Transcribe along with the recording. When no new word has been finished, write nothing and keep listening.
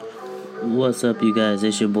What's up, you guys?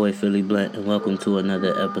 It's your boy PhillyBlunt, and welcome to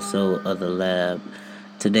another episode of The Lab.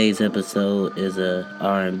 Today's episode is a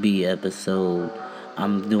R&B episode.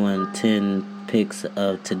 I'm doing 10 picks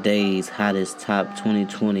of today's hottest top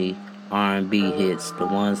 2020 R&B hits, the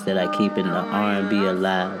ones that I keep in the R&B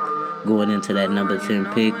alive. Going into that number 10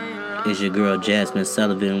 pick is your girl Jasmine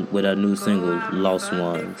Sullivan with her new single, Lost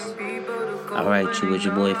Ones. Alright, you with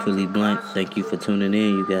your boy PhillyBlunt. Thank you for tuning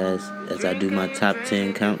in, you guys, as I do my top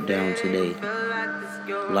 10 countdown today.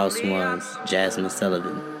 Lost Ones, Jasmine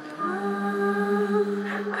Sullivan.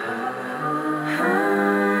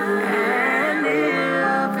 And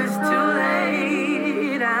if it's too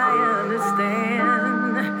late, I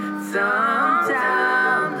understand.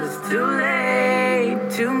 Sometimes it's too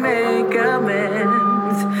late to make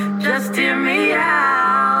amends. Just hear me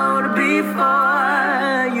out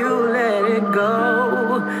before you let it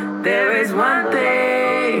go. There is one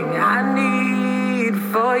thing I need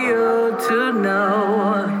for you to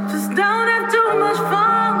know. Just don't have too much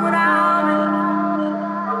fun without it.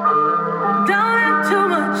 Don't have too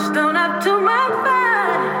much, don't have too much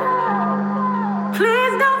fun.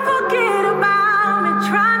 Please don't forget about me.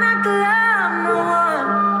 Try not to love no one.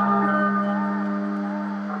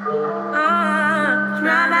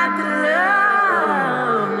 Try not to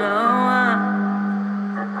love no one.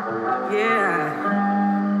 Yeah,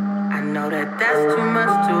 I know that that's too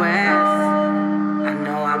much to ask. I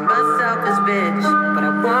know I'm a selfish bitch, but I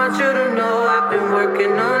want you to know I've been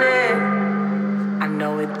working on it. I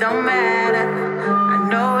know it don't matter. I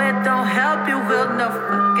know it don't help you build no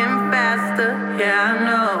fucking faster. Yeah,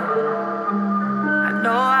 I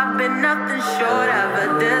know I've been nothing short of a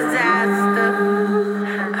disaster.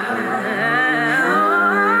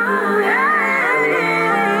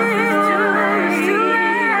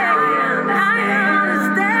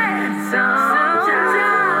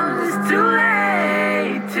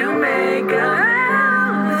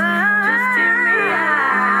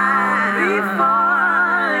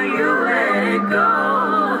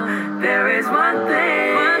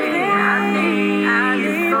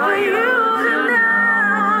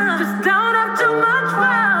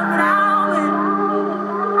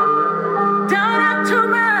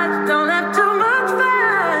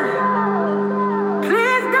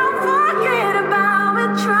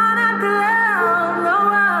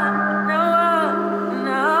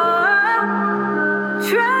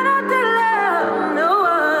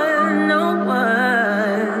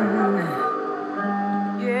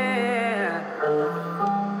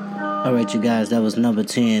 Alright, you guys, that was number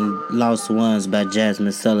 10, Lost Ones by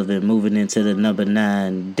Jasmine Sullivan. Moving into the number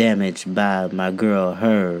 9, Damaged by my girl,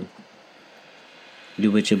 Her.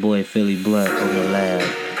 You with your boy PhillyBlunt on the lab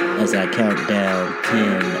as I count down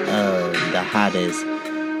 10 of the hottest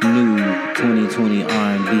new 2020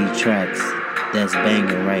 R&B tracks that's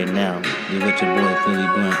banging right now. You with your boy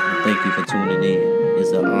PhillyBlunt, and thank you for tuning in.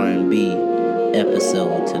 It's an R&B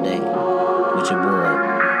episode today with your boy.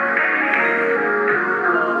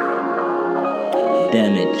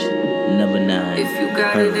 Damage, number 9. If you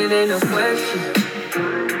got it, it ain't a question.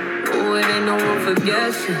 Oh, it ain't no one for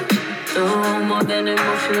guessing. No more than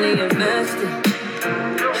emotionally invested.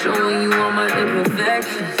 Showing you all my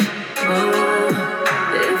imperfections. Oh,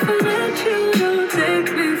 if I let you, don't take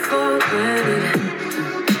me for granted.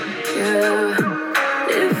 Yeah,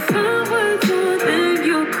 if I were to, then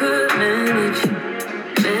you could manage,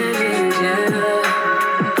 yeah.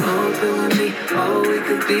 Open with me, oh, we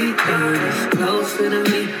could be honest. Closer to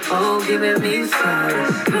me, oh, giving me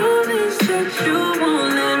solace. Promise that you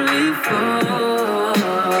won't let me fall.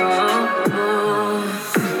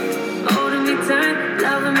 Holding me tight,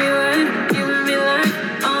 loving me right, giving me life.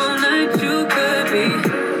 All night you could be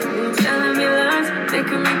telling me lies,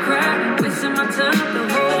 making me cry, wasting my time the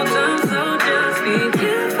whole time. So just be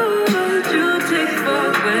careful what you take for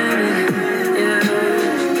granted. Yeah,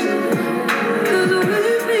 'cause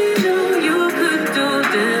with me, no, you could do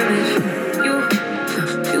damage.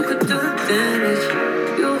 You could do damage.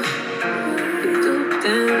 You do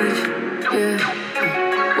damage. Yeah.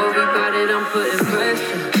 Worry about it, I'm putting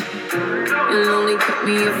pressure. You'll only cut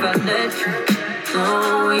me if I let you. No,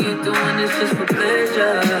 we ain't doing this just for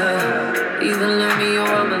pleasure. Either learn me or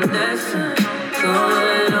I'm a lesson. No.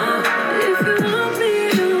 If you want me,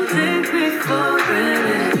 don't take me for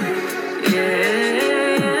granted.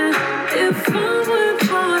 Yeah. If I went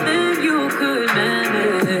far, then you could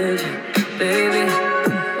manage, baby.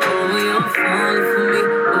 Oh, you're falling for me.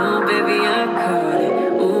 Oh, baby, I caught it.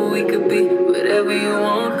 Oh, we could be whatever you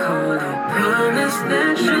want, call it. Promise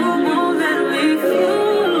that you won't let me fall.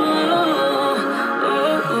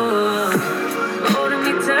 Holding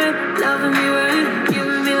me tight, loving me right,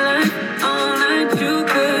 giving me life all night. You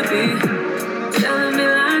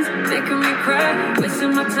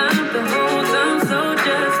my time the whole time, so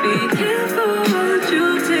just be careful what you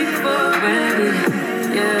take for granted.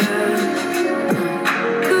 Yeah.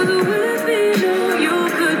 'Cause with me, no, you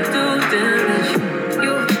could do damage.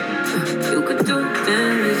 You could do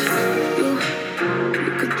damage. You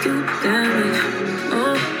could do damage.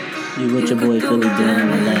 You with your boy Philly Blunt on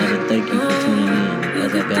the Lab, and thank you for tuning in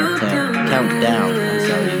as I count down. I'm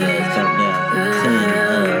sorry, you guys, count down 10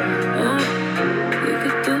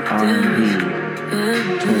 R&B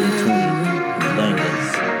 2020 bangers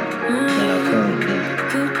that are currently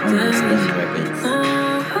on the spin records,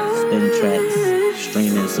 spin tracks,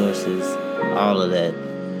 streaming sources, all of that.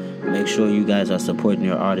 Make sure you guys are supporting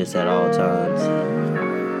your artists at all times.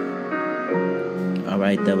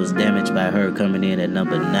 Alright, that was Damaged by Her coming in at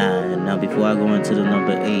number 9. Now before I go into the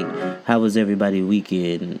number 8, how was everybody's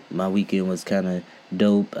weekend? My weekend was kind of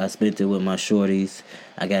dope. I spent it with my shorties.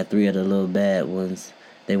 I got 3 of the little bad ones.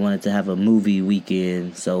 They wanted to have a movie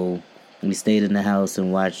weekend, so we stayed in the house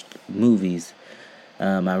and watched movies.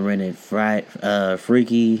 I rented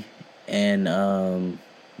Freaky and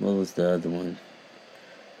what was the other one?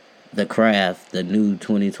 The Craft, the new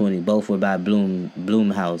 2020. Both were by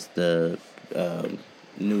Bloomhouse, the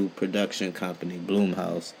new production company,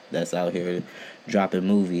 Bloomhouse, that's out here dropping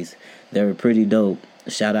movies. They were pretty dope.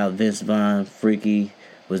 Shout out Vince Vaughn. Freaky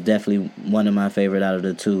was definitely one of my favorite out of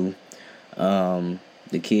the 2.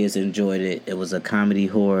 The kids enjoyed it. It was a comedy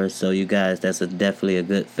horror, so you guys, that's definitely a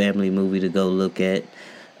good family movie to go look at.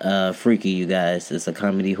 Freaky, you guys, it's a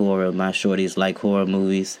comedy horror. My shorties like horror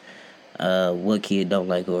movies. What kid don't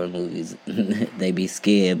like horror movies? They be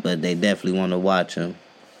scared, but they definitely want to watch them.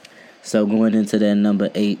 So going into that number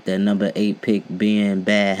 8 pick being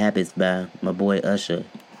Bad Habits by my boy Usher.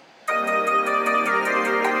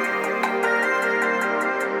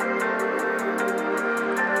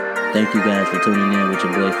 Thank you guys for tuning in with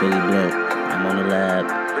your boy Philly Blunt. I'm on the lab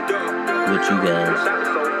with you guys.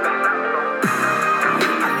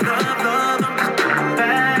 The number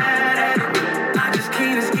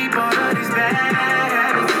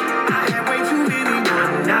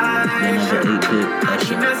 8 pick,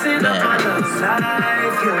 Usher,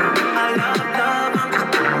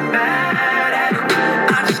 Bad Habits.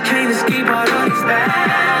 I just can't escape all of these bad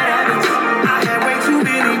habits. I had way too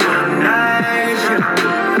many one nights, yeah.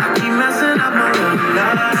 I keep messing up my own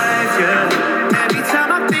life, yeah. Every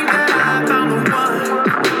time I think that I found the one,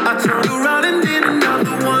 I turn around and then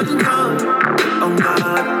another one comes. Oh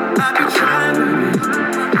God, I be trying, baby.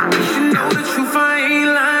 You should know the truth, I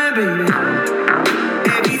ain't lying, baby.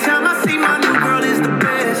 Every time I see my new girl is the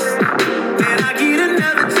best, then I get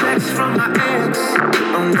another text from my ex.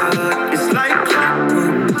 Oh God, it's like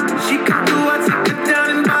clockwork. She come through, I take her down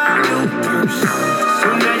and buy a new purse. So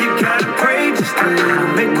now you gotta pray just a little,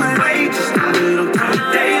 make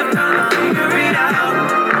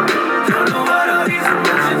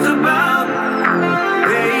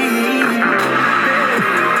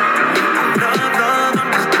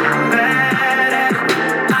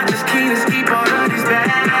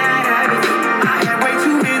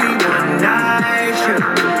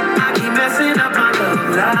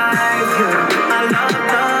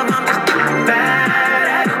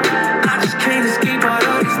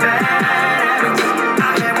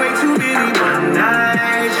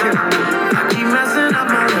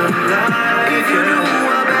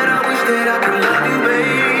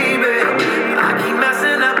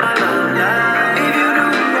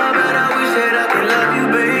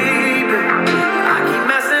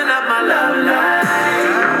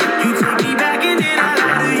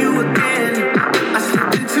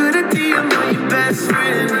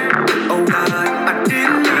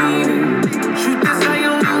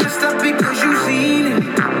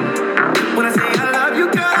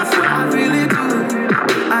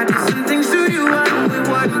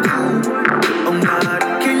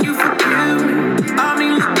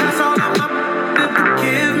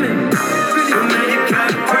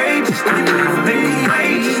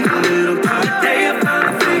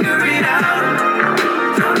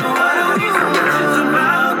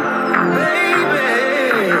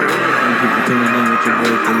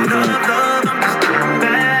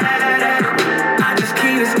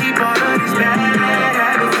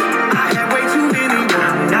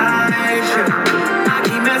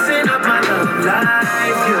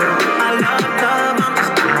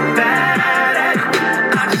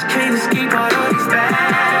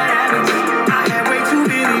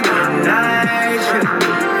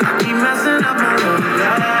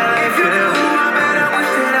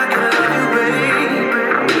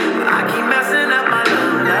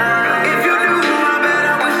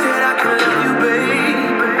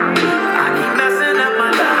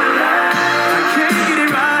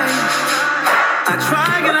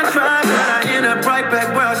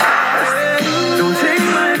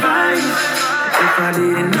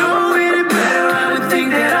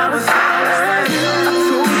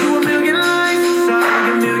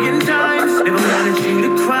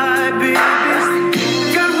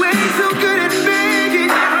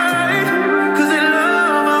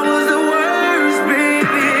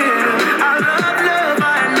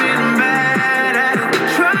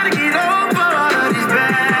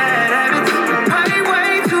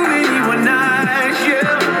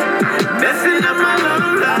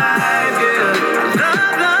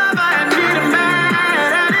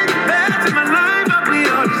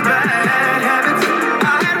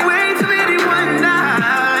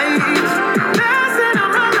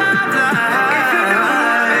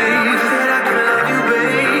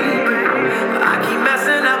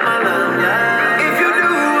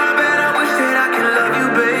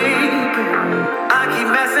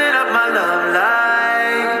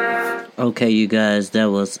Okay, you guys, that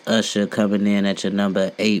was Usher coming in at your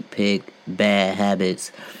number 8 pick, Bad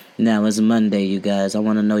Habits. Now, it's Monday, you guys. I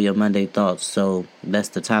want to know your Monday thoughts. So, that's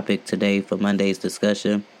the topic today for Monday's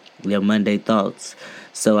discussion, your Monday thoughts.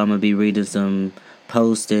 So, I'm going to be reading some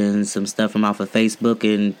posts and some stuff from off of Facebook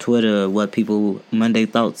and Twitter, what people Monday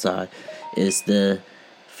thoughts are. It's the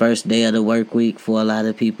first day of the work week for a lot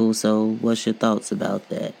of people, so what's your thoughts about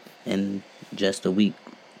that and just a week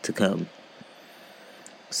to come?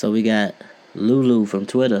 So we got Lulu from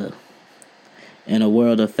Twitter. In a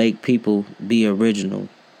world of fake people, be original.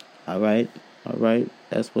 All right.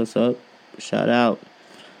 That's what's up. Shout out.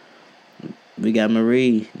 We got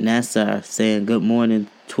Marie Nassar saying, good morning,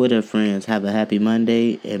 Twitter friends. Have a happy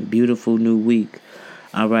Monday and beautiful new week.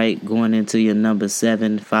 All right. Going into your number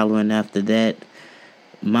 7. Following after that,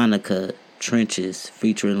 Monica Trenches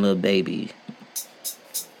featuring Lil Baby.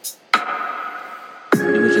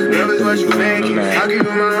 Love is what you make it. I'll give you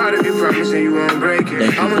my heart if you promise and you won't break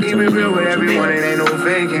it. I'ma keep it real with everyone, it ain't no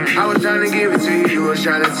faking. I was trying to give it to you, you was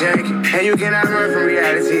trying to take it. And you cannot run from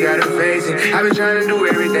reality, gotta face it. I've been trying to do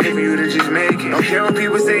everything for you to just make it. Don't care what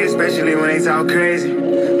people say, especially when they talk crazy.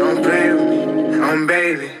 Don't play with me, I'm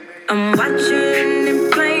baby. I'm watching in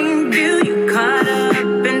plain view, you caught up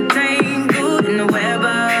and tangled in the web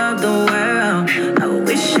of the world. I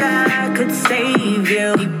wish I could save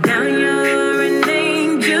you. Deep down you're an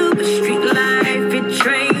angel, but street life it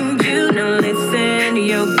trained you. Now listen to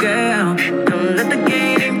your girl, don't let the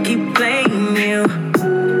game keep playing you.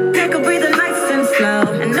 Take a breather nice and slow.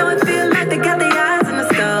 I know it feel like they got the eyes in the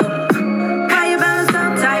scope. Why you balance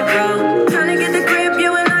on tightrope? Trying to get the grip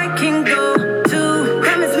you and I can go to.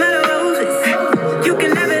 Promise matter roses. You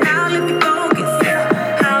can have it all if you focus.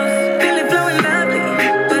 House, feel it flowing lovely.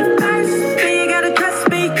 But first, you gotta trust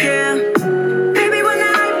me, yeah. Baby, when the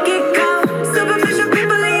hype get cold, superficial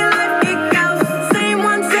people in your life get ghost. Same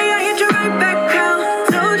one say I hit you right back, girl.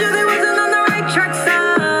 Told you they wasn't on the right track, so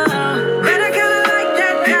but I kinda like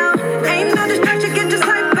that now. Ain't no distraction, get your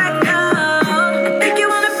sight back now. I think you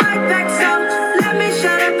wanna fight back, so let me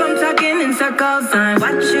shut up. I'm talking in circles. I'm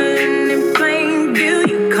watching in plain view.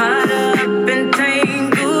 You caught up and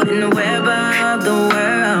tangled in the web of the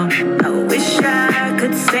world. I wish I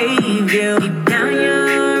could save you. Deep down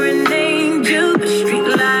you're an angel, but street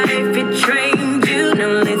life it trained you.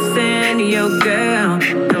 Now listen to your girl.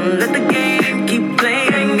 Don't let the game keep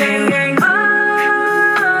playing. Gang, gang, oh.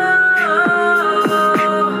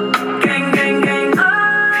 Gang, gang, gang, oh.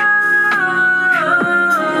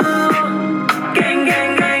 Gang,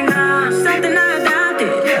 gang, gang, oh. Something I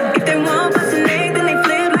adopted. If they want plus an egg, then they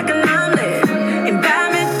flip like an omelet.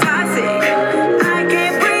 Environment toxic. I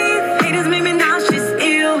can't breathe. Haters make me nauseous.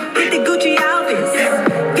 Ew. Get the Gucci outfits.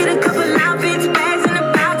 Get a couple outfits, bags in the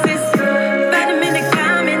boxes. Find them in the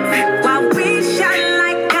comments while we shine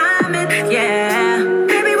like comets. Yeah.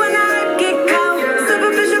 Baby, when the hype get cold,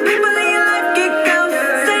 superficial people in your life get ghost.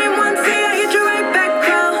 Same one say I hit you right back,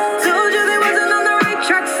 bro. Told you they wasn't on the right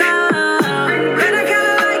track, so but I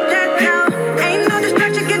kinda like that now. Ain't no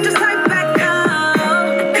distraction, get your sight back now.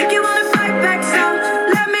 I think you wanna fight back, so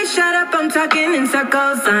let me shut up. I'm talking in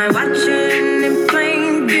circles. I'm watching in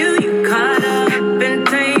plain view. You caught up and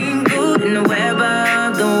tangled in the web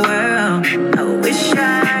of the world. I wish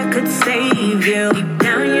I could save you. Deep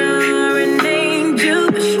down you're an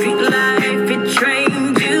angel, but street life it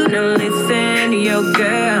trained you. Now listen to your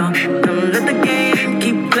girl. Don't let the game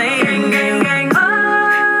keep playing. Gang, gang, oh.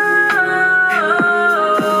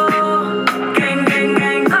 Gang, gang,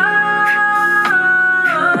 gang, oh.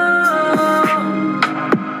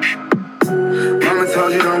 Mama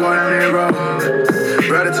told you don't go down that road.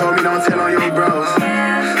 Brother told me don't tell on your bros.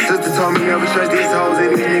 Sister told me never trust these hoes. And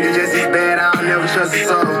these niggas just as bad, I'll never trust a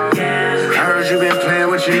soul. I heard you been playing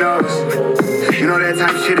with your nose. You know that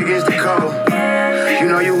type of shit against the code. You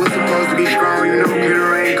know you was supposed to be strong. You know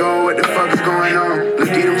glitter ain't gold. What the fuck is going on? Look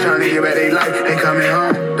at them trying to get back their life. They coming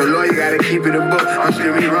home. The lawyer gotta keep it a book. Don't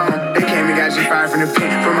steer me wrong. They came and got you fired from the pit,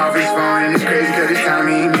 from off his phone. And it's crazy cause this time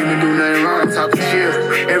he ain't even do nothing wrong. Talking chill.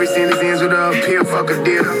 Every sentence ends with a appeal. Fuck a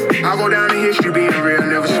deal. I'll go down in history being real.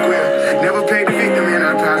 Never square. Never played the victim and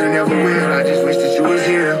I probably never will. I just wish that you was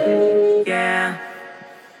here. Yeah.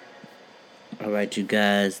 Alright, you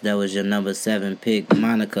guys, that was your number 7 pick,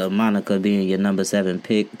 Monica being your number 7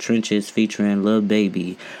 pick, Trenches featuring Lil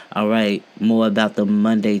Baby. Alright, more about the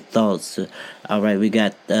Monday thoughts. Alright, we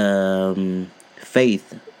got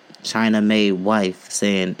Faith, China Made Wife,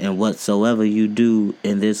 saying, and whatsoever you do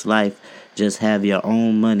in this life, just have your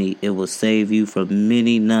own money. It will save you from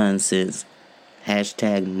many nonsense.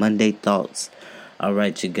 Hashtag Monday Thoughts.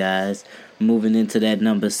 Alright, you guys, moving into that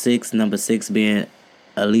number 6 being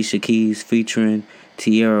Alicia Keys featuring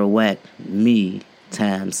Tierra Whack, me,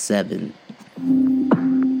 times 7.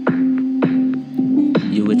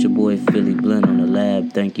 You with your boy PhillyBlunt on the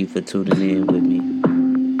lab. Thank you for tuning in with me.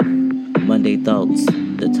 Monday Thoughts,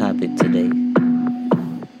 the topic today.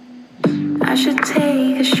 I should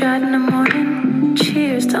take a shot in the morning.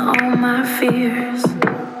 Cheers to all my fears.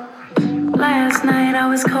 Last night I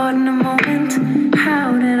was caught in a moment.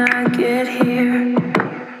 How did I get here?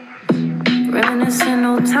 Reminiscing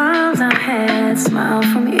old times I had. Smile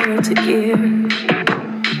from ear to ear.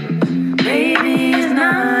 Maybe it's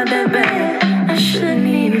not that bad. I shouldn't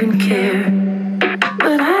even care.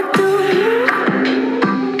 But I do.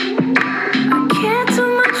 I care too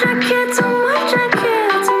much. I care too much. I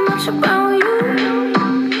care too much about you.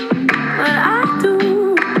 But I do.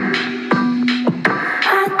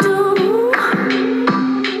 I do.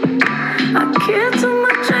 I care too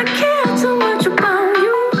much. I care too much about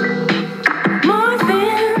you. More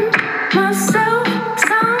than myself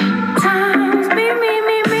sometimes. Me.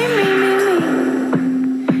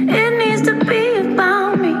 It needs to be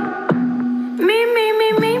about me. Me.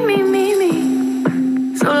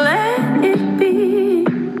 So let it be.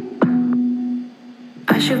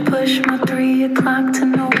 I should push my 3 o'clock to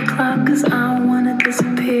no o'clock, 'cause I don't wanna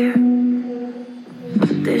disappear.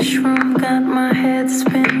 This room got my head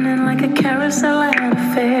spinning like a carousel at a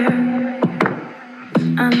fair.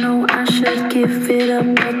 I know I should give it up,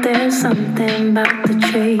 but there's something about the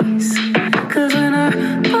chase. 'Cause when our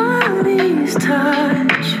bodies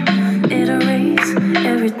touch, it erases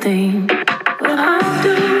everything. What I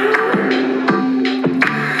do,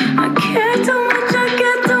 I care too much, I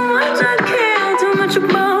care too much, I care too much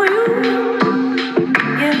about you.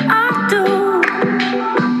 Yeah, I do.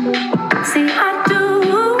 See, I do.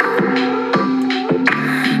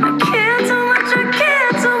 I care too much, I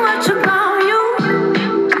care too much about you.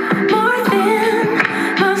 More than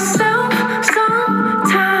myself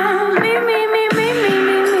sometimes. Me.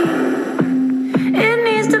 It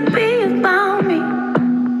needs to be about me.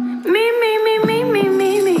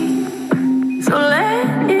 Me. So let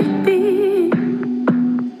it be.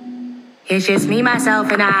 It's just me,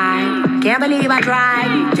 myself, and I. Can't believe I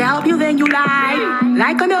tried to help you, then you lied.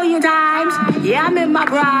 Like a million times. Yeah, I'm in my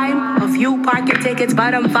prime. A few parking tickets,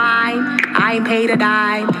 but I'm fine. I ain't paid a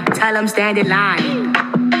dime. Tell them stand in line.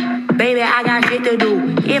 Baby, I got shit to do.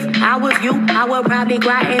 If I was you, I would probably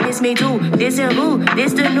cry and miss me too. This is who?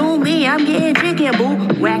 This the new me. I'm getting chicken, boo.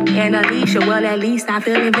 Whack and Alicia, well, at least I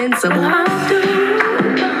feel invincible. I do.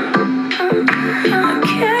 I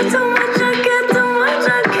care too much, I care too much,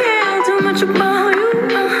 I care too much about you.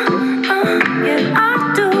 Yeah, I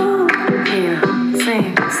do. Yeah,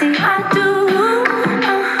 same. See, I do.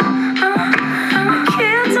 I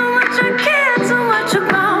care too much, I care too much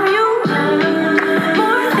about you.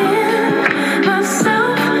 More than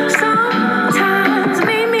myself sometimes.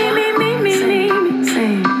 Me.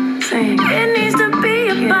 Same. It needs to be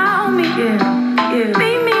about me. Yeah. Me.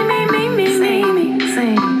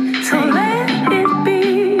 Same. So let it be.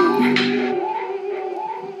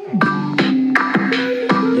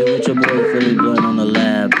 You with your boy PhillyBlunt on the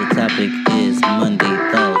lab. The topic is Monday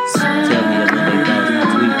Thoughts. Tell me your Monday thoughts.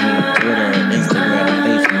 Tweet me, Twitter, Instagram,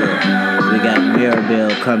 Facebook. We got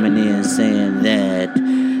Mirabelle coming in saying that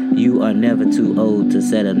you are never too old to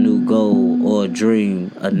set a new goal or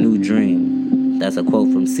dream a new dream. That's a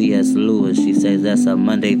quote from C.S. Lewis. She says that's a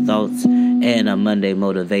Monday Thoughts and a Monday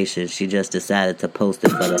motivation. She just decided to post it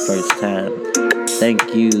for the first time.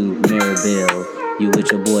 Thank you, Mirabelle. You with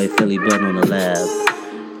your boy PhillyBlunt on the lab.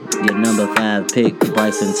 Your number 5 pick,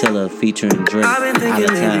 Bryson Tiller featuring Drake, I've been Out of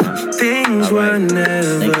thinking Town. lately, things All were right.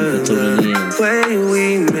 Thank you for never tuning in. the way we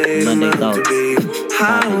made Monday them out to Thoughts. be.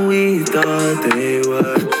 How Topic. we thought they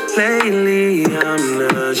were. Lately, I'm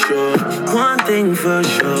not sure. One thing for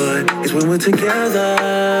sure is when we're together,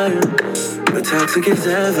 we're toxic as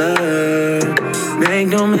ever. Make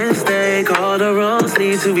no mistake, all the roads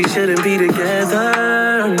lead to we shouldn't be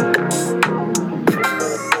together.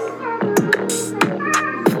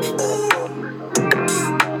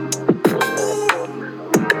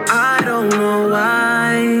 I don't know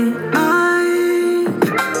why I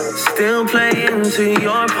still play into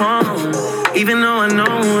your palm, even though I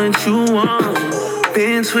know what you want.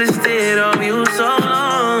 Been twisted of you so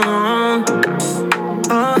long.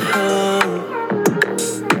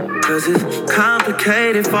 Cause it's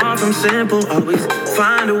complicated, far from simple. Always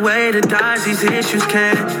find a way to dodge these issues.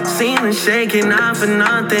 Can't seem to shake it, not for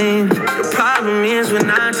nothing. The problem is we're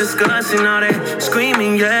not discussing all that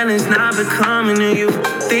screaming, yelling's not becoming to you.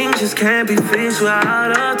 Things just can't be fixed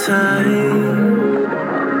without our time.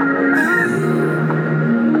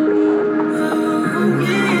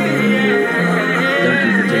 Thank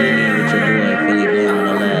you for tuning in with your boy PhillyBlunt on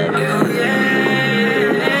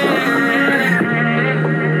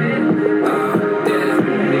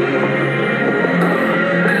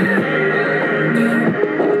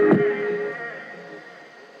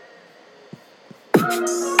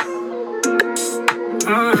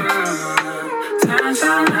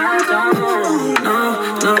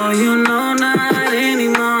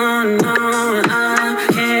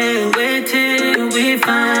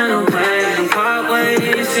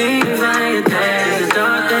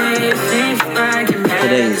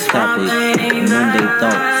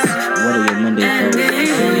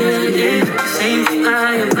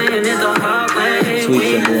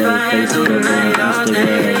Facebook, on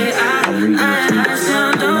Instagram. I'm reading the tweets,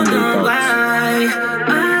 the Monday thoughts.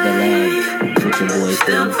 The Lab with your boy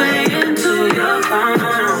Still Philly. playing to your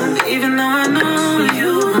phone, even though I know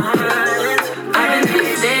you want it. I've been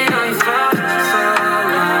twisted on your phone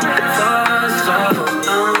for so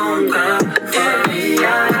long, girl.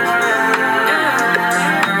 Yeah.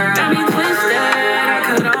 Got me twisted, I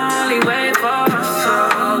could only wait for so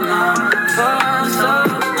long,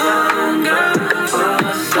 girl.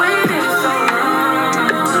 Waited so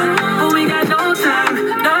long, but we got no time,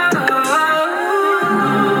 no.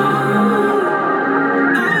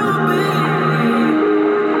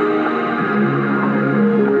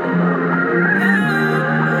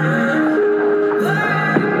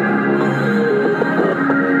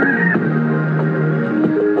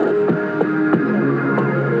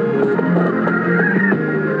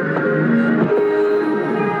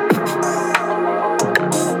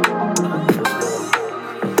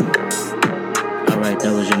 Alright,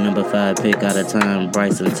 that was your number 5 pick out of time.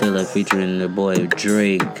 Bryson Tiller featuring the boy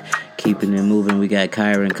Drake. Keeping it moving, we got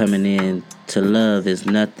Kyron coming in. To love is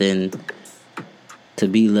nothing. To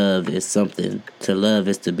be loved is something. To love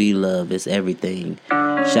is to be loved. It's everything.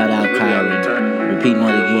 Shout out Kyron. Repeating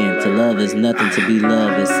that again. To love is nothing. To be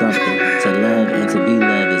loved is something. To love and to be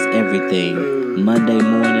loved is everything. Monday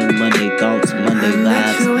morning, Monday thoughts, Monday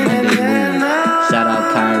vibes, Monday mood. Shout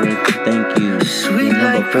out Kyron. Thank you. And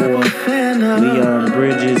number 4, Leon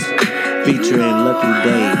Bridges featuring Lucky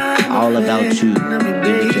Day. All about you.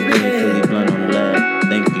 Give it your boy PhillyBlunt on the lab.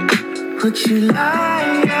 Thank you. But you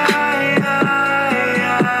lie.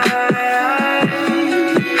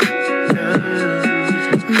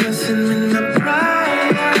 Messing with my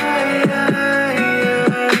pride.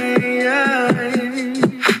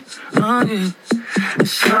 Oh, yeah.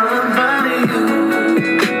 It's all about you.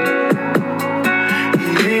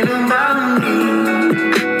 It ain't about me.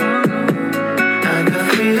 I got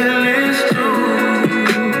feelings too.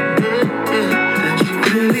 That you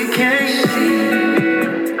really can't see.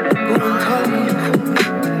 Go on, call me.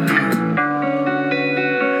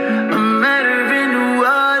 I met her in New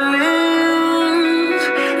Orleans.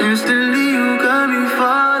 Instantly you got me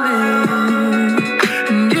falling.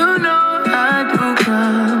 And you know I do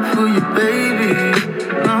cry for you, baby.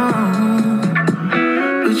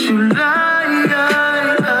 But you lie.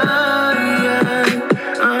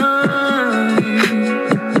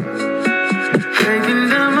 Breaking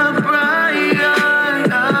down my pride.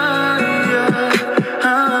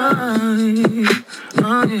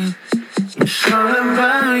 Oh, yeah. It's all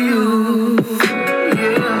about you.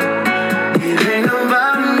 Yeah. It ain't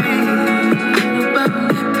about me. About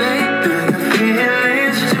me, baby. I got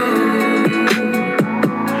feelings too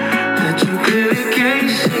that you really can't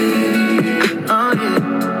see. Oh, yeah.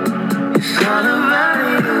 It's all about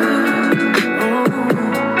you. Oh,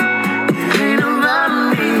 it ain't about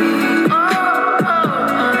me. Oh,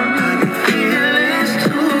 I got feelings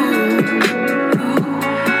too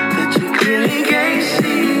that you really can't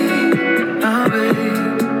see. Oh, baby.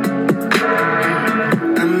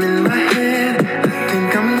 I'm in my head. I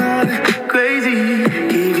think I'm not crazy.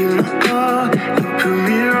 Gave you my all, you prove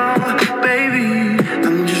me wrong, baby.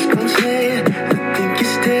 I'm just gonna say it. I think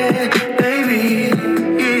it's dead, baby.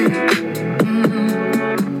 Yeah.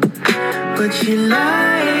 But you lie.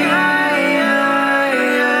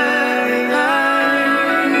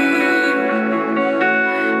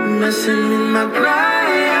 Messing with my pride.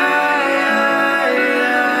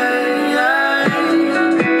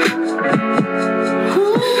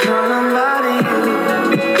 It's all about you.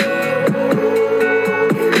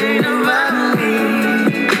 It ain't about me.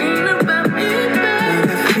 Ain't about me, baby. I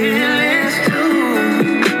got feelings too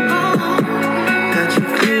that you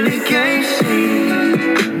clearly can't see.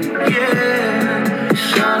 Yeah,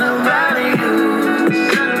 it's all about you.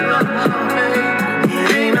 It's all about you, baby. It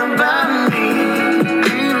ain't about me.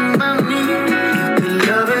 Ain't about me. If the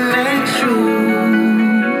loving ain't true,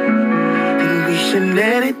 then we should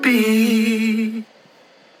let it be.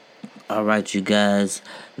 Alright, you guys,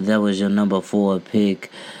 that was your number 4 pick.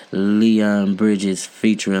 Leon Bridges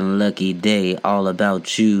featuring Lucky Day, All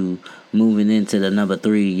About You. Moving into the number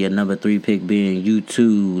 3, your number 3 pick being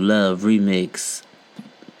U2 Love Remix.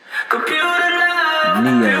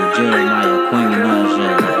 Neo, Jeremiah, Queen Naja.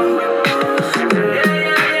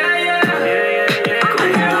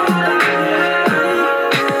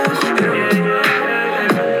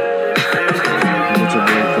 With your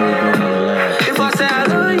boy PhillyBlunt on the lab. If I say I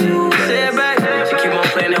love you, say it back. She keep on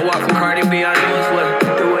playing that walk from Cardi B. I know it's what.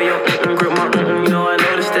 The way your grip my you know I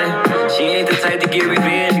noticed that. She ain't the type to get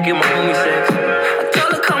revenge, to get my homie sex. I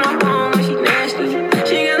told her come on home when she nasty.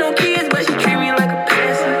 She ain't got no kids, but she treat me like a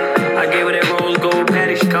peasant. I gave her that rose gold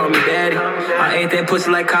paddock, she called me daddy. that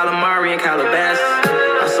pussy like calamari and Calabasas.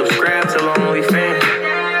 I subscribe to her OnlyFans.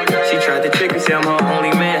 She tried to trick me, say I'm her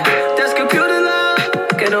only man. That's computer love.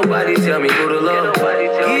 Can't nobody tell me who to love.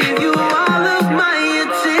 Give you all of my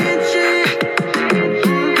attention.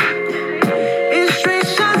 It's straight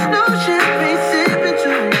shots, no champagne sipping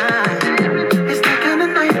tonight. It's that kind of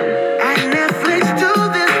night. At Netflix, do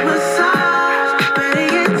this massage. Better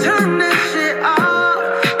yet, turn that shit off.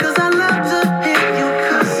 Cause I love to hear you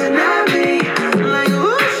cussing at me. Like,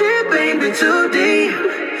 ooh, shit, baby, too deep.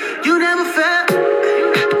 You never felt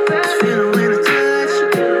this feeling when I touch you.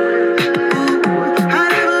 Ooh, I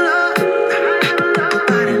never loved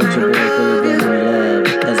nobody like Your boy PhillyBlunt in the lab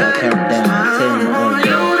as I count down 10 of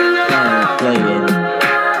the current playing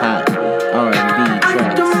hot R&B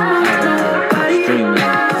tracks out on the streaming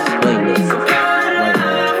playlist right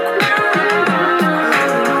now.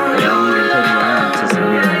 Yeah, I'm even putting you on to some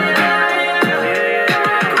new R&B.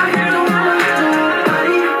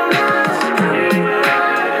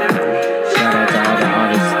 Shout out to all the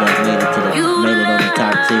artists that made it on the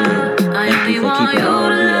top 10. Thank you for keeping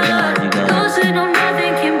R&B alive, you guys. Losing on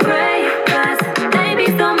nothing can break us. They be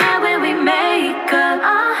so mad when we make up. I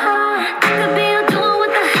could be out doing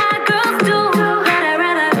what the hot girls do, but I'd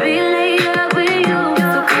rather be laid up with you.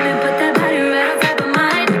 So come and put that body right on top of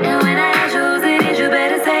mine. And when I ask you whose it is, you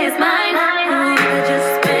better say it's mine. I could just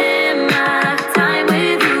spend my time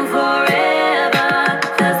with you forever.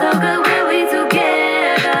 Feels so good when we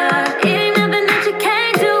together. It ain't nothing that you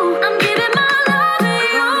can't do. I'm giving my love to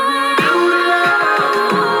you.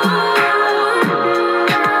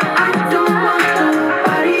 I don't want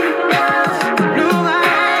nobody else.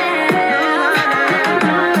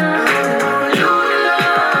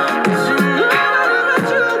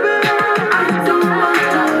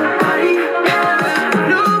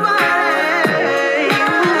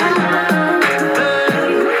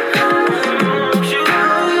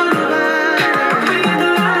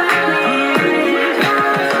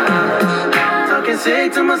 Talking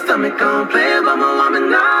sick to my stomach, don't play about my woman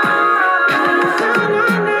now.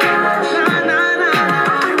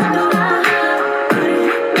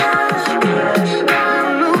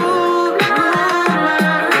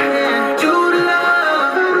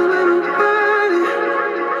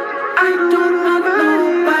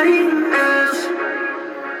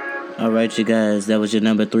 Alright, you guys, that was your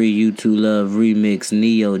number 3 You Two Love remix.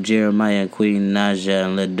 Neo, Jeremiah, Queen Naja,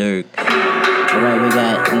 and Lil Durk. Alright, we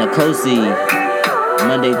got Nkosi,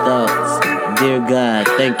 Monday Thoughts. Dear God,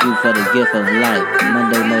 thank you for the gift of life.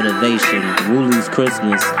 Monday Motivation, Woolie's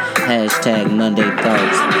Christmas, hashtag Monday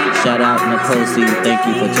Thoughts. Shout out Nkosi, thank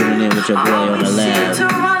you for tuning in with your boy on the lab.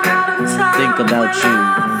 Think about you.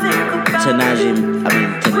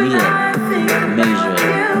 Tania Major.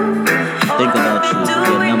 Think about you,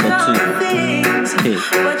 your number 2 pick.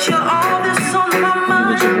 But you're all this on my You mind.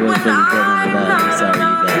 with your boy PhillyBlunt on the lab. I'm sorry,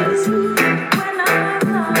 you guys.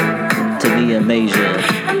 Tania Major,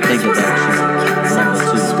 think about you, number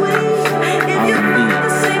 2. R&B,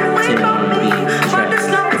 10 R&B tracks.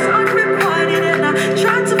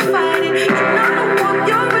 Try to fight it, you know what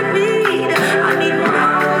you're in need. I need more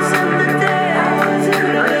hours in the day,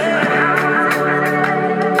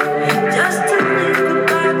 just to think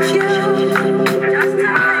about you.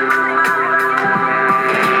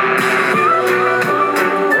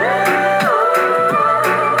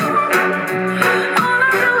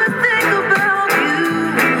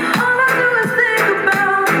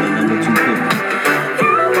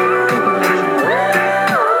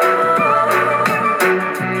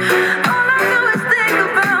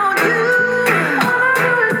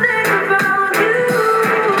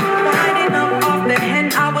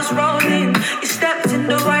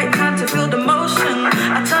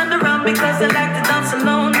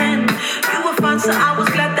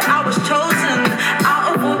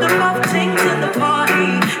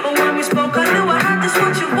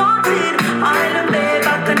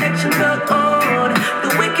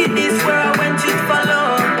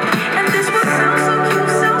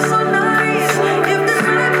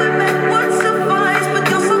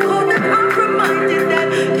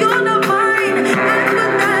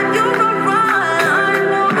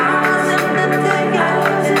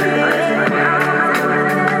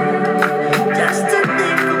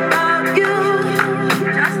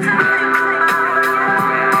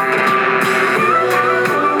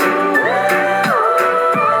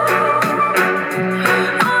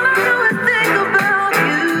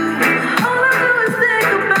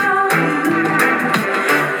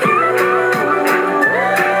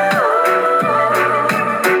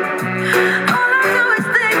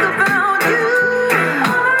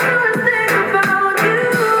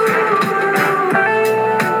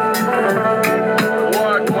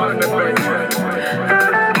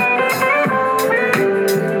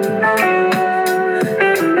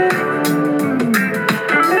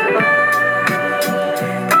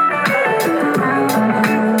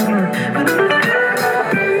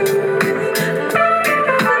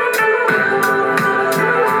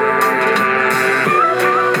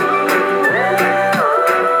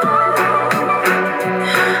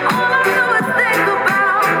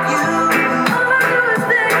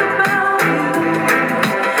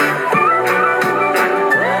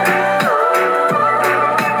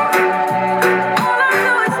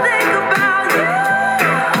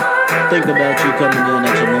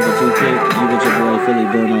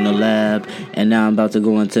 PhillyBlunt on the lab. And now I'm about to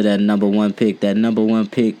go into that number one pick. That number one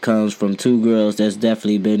pick comes from two girls that's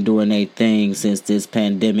definitely been doing their thing since this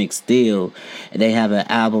pandemic still. They have an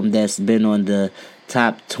album that's been on the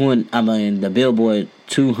top 20, the Billboard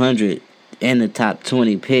 200 and the top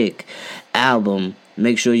 20 pick album.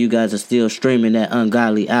 Make sure you guys are still streaming that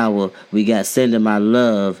Ungodly Hour. We got Sending My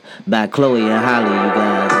Love by Chloe and Holly, you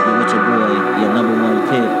guys. You with your boy, your number one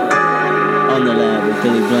pick on the lab with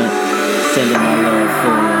PhillyBlunt. Sending My Love,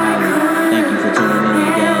 Chloe and Holly. Thank you for tuning in,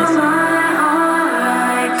 you guys.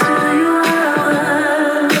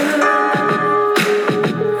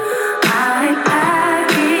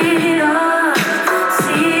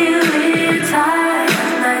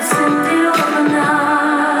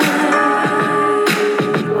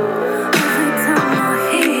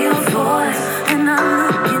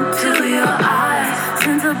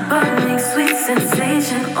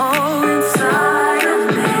 Sensation all inside of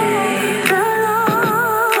me. The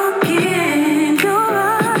look in your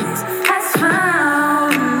eyes has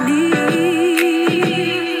found me.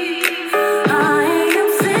 I am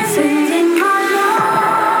sending my love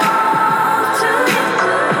to you,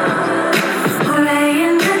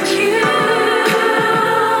 praying that you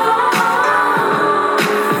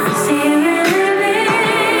see me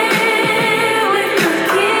with a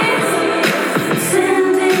kiss.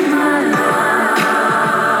 Sending my love.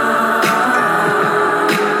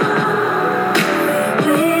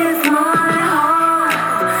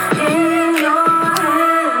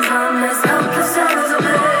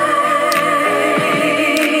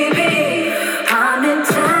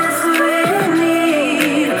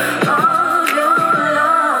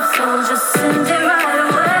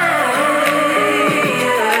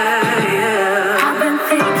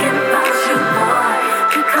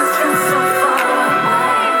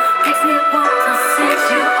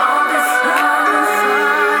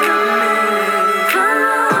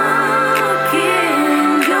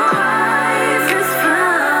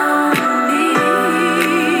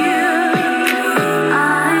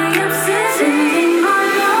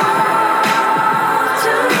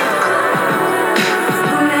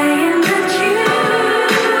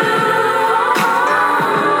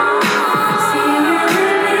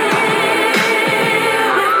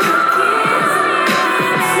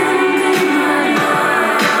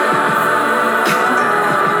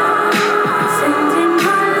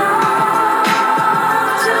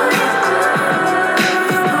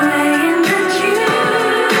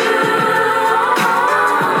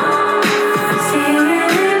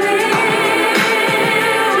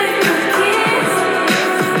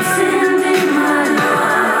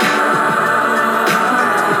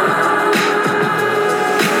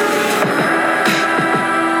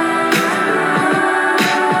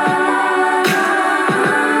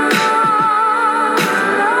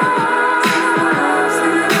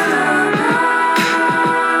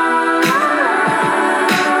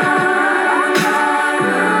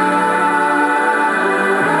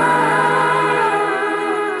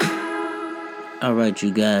 Alright,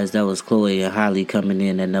 you guys, that was Chloe and Holly coming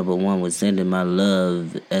in at number one with Sending My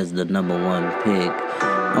Love as the number one pick.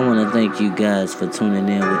 I want to thank you guys for tuning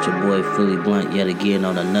in with your boy PhillyBlunt yet again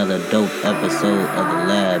on another dope episode of The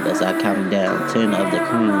Lab as I count down 10 of the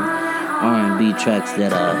current R&B tracks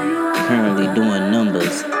that are currently doing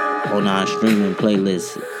numbers on our streaming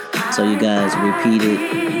playlist. So you guys repeat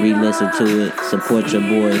it, re-listen to it, support your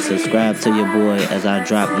boy, subscribe to your boy as I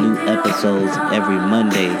drop new episodes every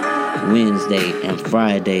Monday, Wednesday, and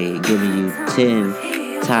Friday, giving you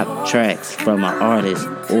 10 top tracks from an artist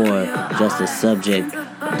or just a subject,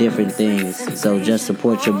 different things. So just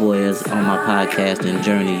support your boys on my podcasting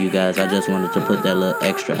journey, you guys. I just wanted to put that little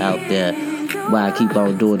extra out there while I keep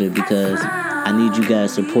on doing it because I need you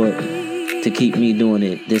guys' support to keep me doing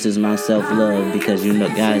it. This is my self-love because you know,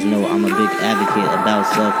 guys know I'm a big advocate about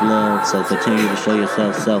self-love. So continue to show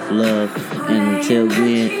yourself self-love. And until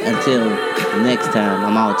next time,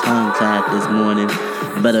 I'm all tongue-tied this morning.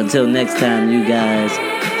 But until next time, you guys,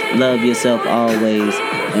 love yourself always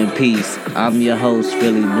and peace. I'm your host,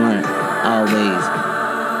 PhillyBlunt, always.